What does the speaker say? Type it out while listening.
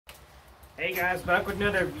Hey guys, back with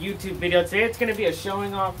another YouTube video. Today it's going to be a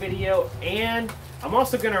showing off video, and I'm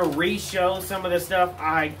also going to re-show some of the stuff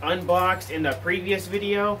I unboxed in the previous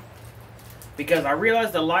video because I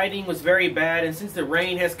realized the lighting was very bad, and since the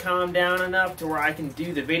rain has calmed down enough to where I can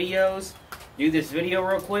do this video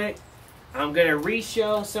real quick, I'm going to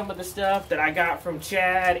re-show some of the stuff that I got from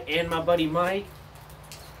Chad and my buddy Mike.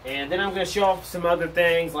 And then I'm going to show off some other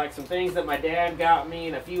things, like some things that my dad got me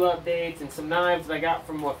and a few updates and some knives that I got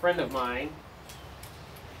from a friend of mine.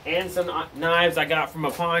 And some knives I got from a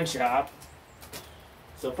pawn shop.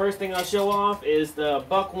 So first thing I'll show off is the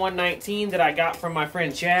Buck 119 that I got from my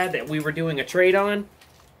friend Chad that we were doing a trade on.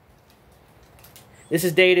 This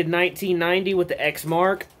is dated 1990 with the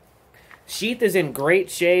Exmark. Sheath is in great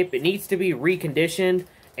shape. It needs to be reconditioned.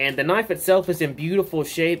 And the knife itself is in beautiful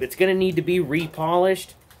shape. It's going to need to be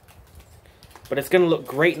repolished. But it's going to look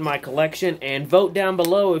great in my collection. And vote down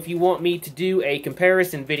below if you want me to do a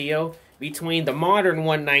comparison video between the modern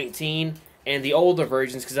 119 and the older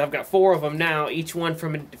versions, because I've got 4 of them now, each one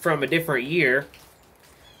from a different year.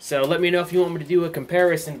 So let me know if you want me to do a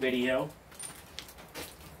comparison video.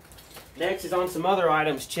 Next is on some other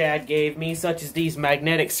items Chad gave me, such as these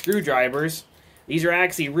magnetic screwdrivers. These are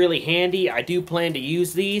actually really handy. I do plan to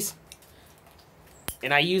use these.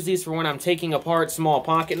 And I use these for when I'm taking apart small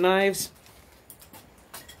pocket knives.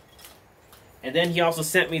 And then he also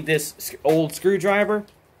sent me this old screwdriver.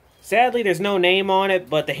 Sadly, there's no name on it,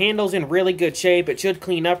 but the handle's in really good shape. It should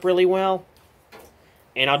clean up really well.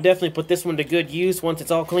 And I'll definitely put this one to good use once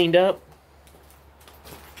it's all cleaned up.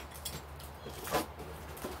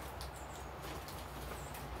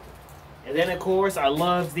 And then, of course, I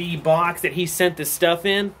love the box that he sent this stuff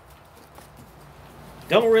in.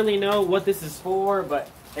 Don't really know what this is for, but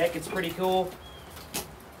heck, it's pretty cool.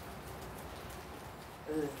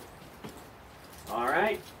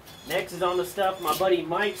 Alright, next is on the stuff my buddy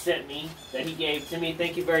Mike sent me that he gave to me.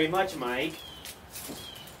 Thank you very much, Mike.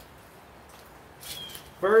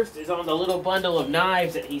 First is on the little bundle of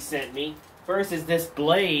knives that he sent me. First is this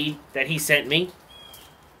blade that he sent me.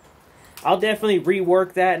 I'll definitely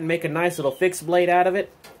rework that and make a nice little fixed blade out of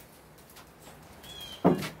it.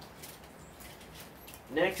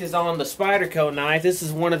 Next is on the Spyderco knife. This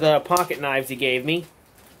is one of the pocket knives he gave me.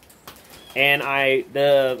 And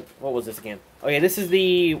what was this again? Oh yeah, this is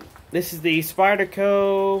the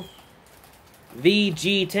Spyderco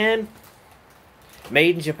VG10,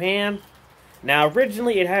 made in Japan. Now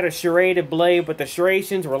originally it had a serrated blade, but the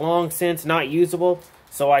serrations were long since not usable.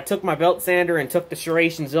 So I took my belt sander and took the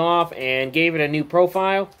serrations off and gave it a new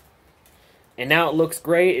profile. And now it looks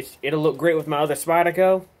great. It'll look great with my other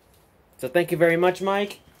Spyderco. So thank you very much,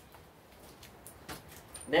 Mike.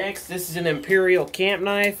 Next, this is an Imperial camp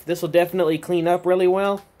knife. This will definitely clean up really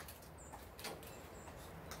well.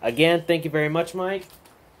 Again, thank you very much, Mike.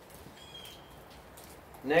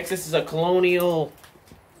 Next, this is a Colonial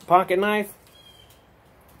pocket knife.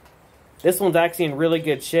 This one's actually in really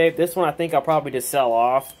good shape. This one I think I'll probably just sell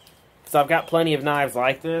off, because I've got plenty of knives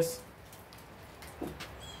like this.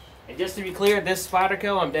 And just to be clear, this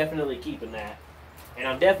Spyderco, I'm definitely keeping that. And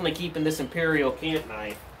I'm definitely keeping this Imperial camp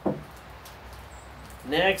knife.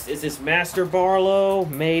 Next is this Master Barlow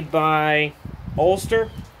made by Ulster.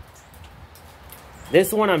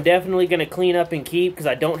 This one I'm definitely going to clean up and keep because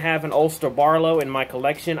I don't have an Ulster Barlow in my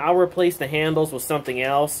collection. I'll replace the handles with something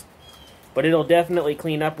else, but it'll definitely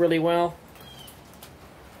clean up really well.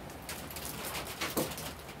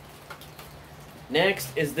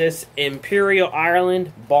 Next is this Imperial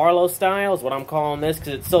Ireland Barlow style, is what I'm calling this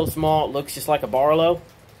because it's so small it looks just like a Barlow.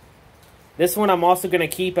 This one I'm also going to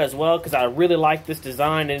keep as well because I really like this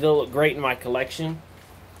design and it'll look great in my collection.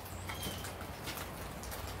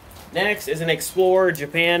 Next is an Explorer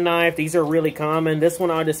Japan knife. These are really common. This one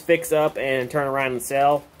I'll just fix up and turn around and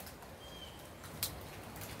sell.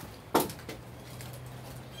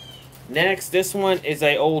 Next, this one is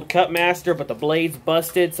an old Cutmaster, but the blade's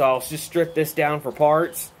busted, so I'll just strip this down for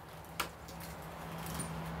parts.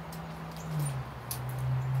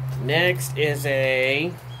 Next is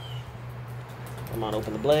a... Come on,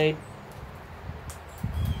 open the blade.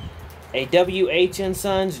 A W.H. &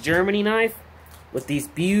 Sons Germany knife with these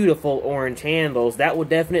beautiful orange handles. That will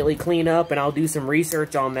definitely clean up, and I'll do some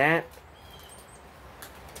research on that.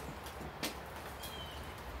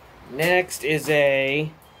 Next is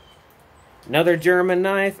another German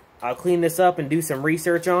knife. I'll clean this up and do some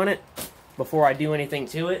research on it before I do anything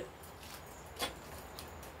to it.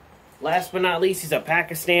 Last but not least is a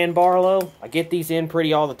Pakistan Barlow. I get these in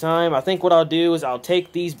pretty all the time. I think what I'll do is I'll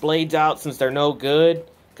take these blades out since they're no good,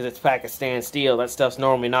 because it's Pakistan steel. That stuff's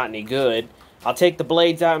normally not any good. I'll take the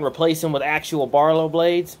blades out and replace them with actual Barlow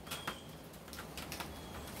blades.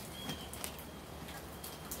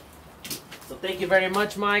 So thank you very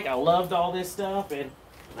much, Mike. I loved all this stuff. And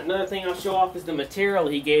another thing I'll show off is the material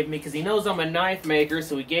he gave me, because he knows I'm a knife maker,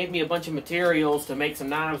 so he gave me a bunch of materials to make some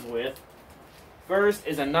knives with. First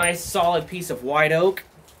is a nice solid piece of white oak.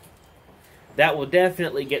 That will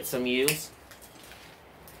definitely get some use.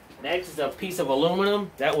 Next is a piece of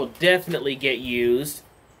aluminum. That will definitely get used.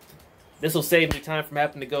 This will save me time from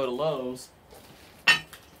having to go to Lowe's.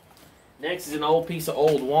 Next is an old piece of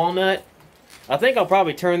old walnut. I think I'll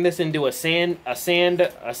probably turn this into a sanding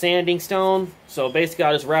stone. So basically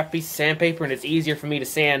I'll just wrap a piece of sandpaper and it's easier for me to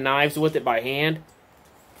sand knives with it by hand.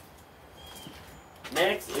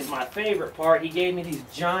 Next is my favorite part. He gave me these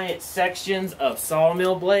giant sections of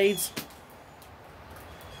sawmill blades.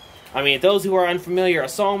 I mean, those who are unfamiliar, a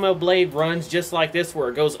sawmill blade runs just like this, where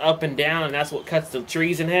it goes up and down, and that's what cuts the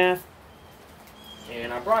trees in half.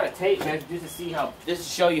 And I brought a tape measure just to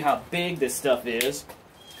show you how big this stuff is.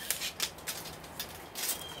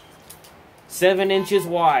 7 inches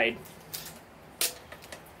wide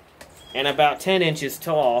and about 10 inches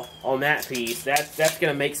tall on that piece. That's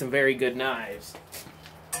going to make some very good knives.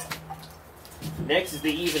 Next is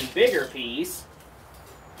the even bigger piece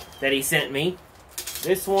that he sent me.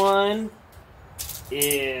 This one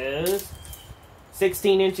is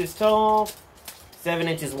 16 inches tall, 7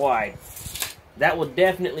 inches wide. That will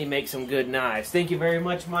definitely make some good knives. Thank you very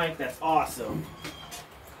much, Mike. That's awesome.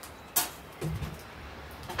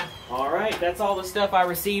 Alright, that's all the stuff I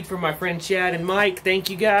received from my friend Chad and Mike. Thank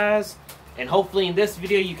you, guys. And hopefully in this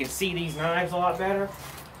video you can see these knives a lot better.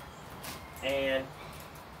 And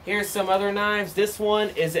here's some other knives. This one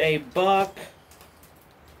is a Buck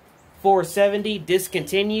 470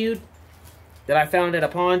 discontinued that I found at a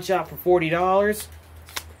pawn shop for $40.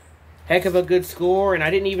 Heck of a good score, and I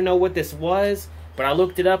didn't even know what this was, but I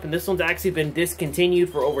looked it up, and this one's actually been discontinued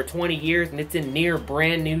for over 20 years, and it's in near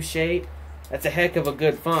brand new shape. That's a heck of a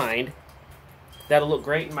good find. That'll look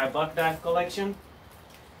great in my Buck knife collection.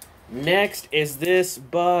 Next is this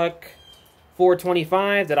Buck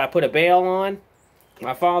 425 that I put a bail on.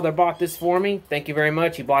 My father bought this for me. Thank you very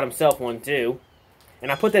much. He bought himself one too.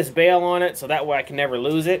 And I put this bail on it so that way I can never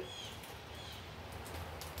lose it.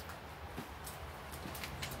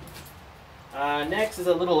 Next is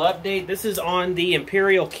a little update. This is on the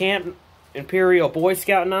Imperial Boy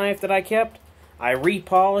Scout knife that I kept. I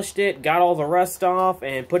repolished it, got all the rust off,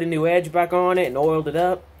 and put a new edge back on it and oiled it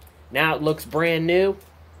up. Now it looks brand new.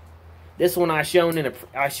 This one I showed in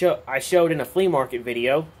a flea market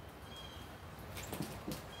video.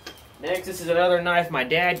 Next, this is another knife my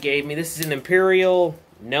dad gave me. This is an Imperial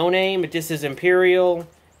no name. It just says Imperial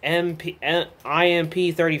IMP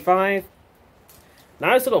 35.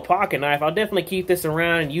 Nice little pocket knife. I'll definitely keep this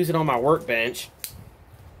around and use it on my workbench.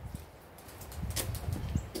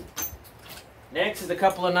 Next is a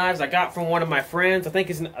couple of knives I got from one of my friends. I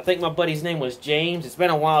think my buddy's name was James. It's been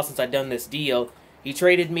a while since I've done this deal. He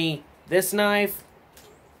traded me this knife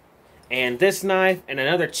and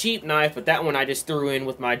another cheap knife, but that one I just threw in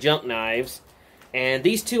with my junk knives. And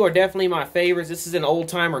these two are definitely my favorites. This is an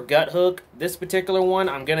old-timer gut hook. This particular one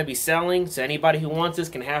I'm going to be selling, so anybody who wants this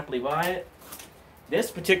can happily buy it. This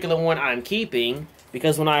particular one I'm keeping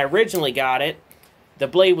because when I originally got it, the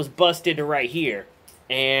blade was busted to right here.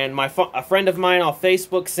 And a friend of mine on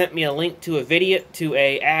Facebook sent me a link to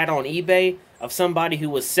a ad on eBay of somebody who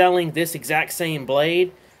was selling this exact same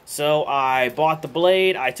blade. So I bought the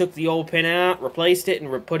blade, I took the old pin out, replaced it,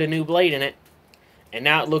 and put a new blade in it. And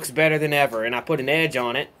now it looks better than ever, and I put an edge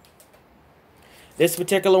on it. This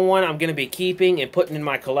particular one I'm going to be keeping and putting in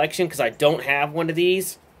my collection because I don't have one of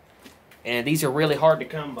these. And these are really hard to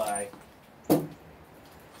come by.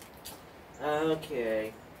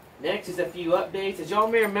 Okay. Next is a few updates. As y'all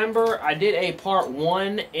may remember, I did a part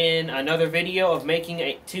 1 in another video of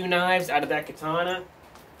making 2 knives out of that katana.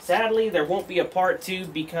 Sadly, there won't be a part 2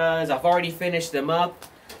 because I've already finished them up.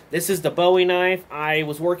 This is the Bowie knife I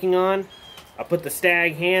was working on. I put the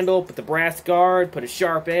stag handle, put the brass guard, put a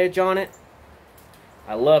sharp edge on it.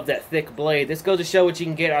 I love that thick blade. This goes to show what you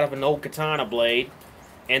can get out of an old katana blade.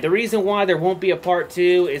 And the reason why there won't be a part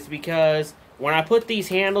 2 is because when I put these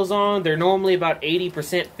handles on, they're normally about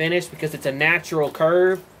 80% finished because it's a natural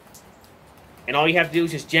curve. And all you have to do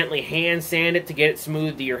is just gently hand sand it to get it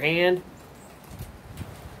smooth to your hand.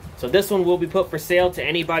 So this one will be put for sale to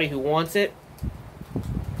anybody who wants it.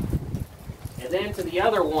 And then to the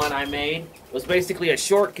other one I made was basically a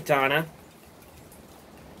short katana.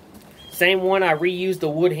 Same one, I reused the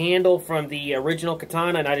wood handle from the original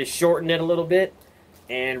katana and I just shortened it a little bit.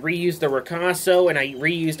 And reused the ricasso, and I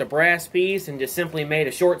reused a brass piece and just simply made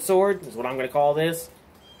a short sword, is what I'm going to call this.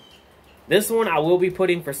 This one I will be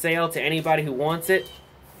putting for sale to anybody who wants it.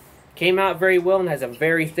 Came out very well and has a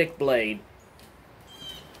very thick blade.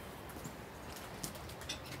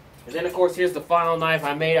 And then, of course, here's the file knife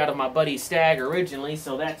I made out of my buddy's stag originally.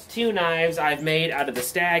 So that's 2 knives I've made out of the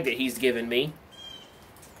stag that he's given me.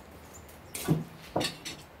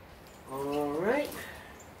 Alright.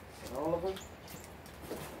 All of them?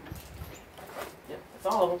 Yep, that's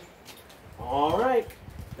all of them. Alright.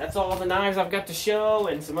 That's all the knives I've got to show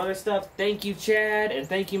and some other stuff. Thank you, Chad, and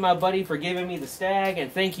thank you, my buddy, for giving me the stag,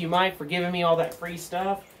 and thank you, Mike, for giving me all that free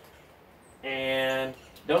stuff. And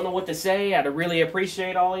don't know what to say. I'd really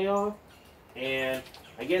appreciate all y'all. And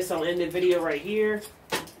I guess I'll end the video right here.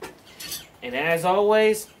 And as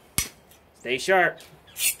always, stay sharp.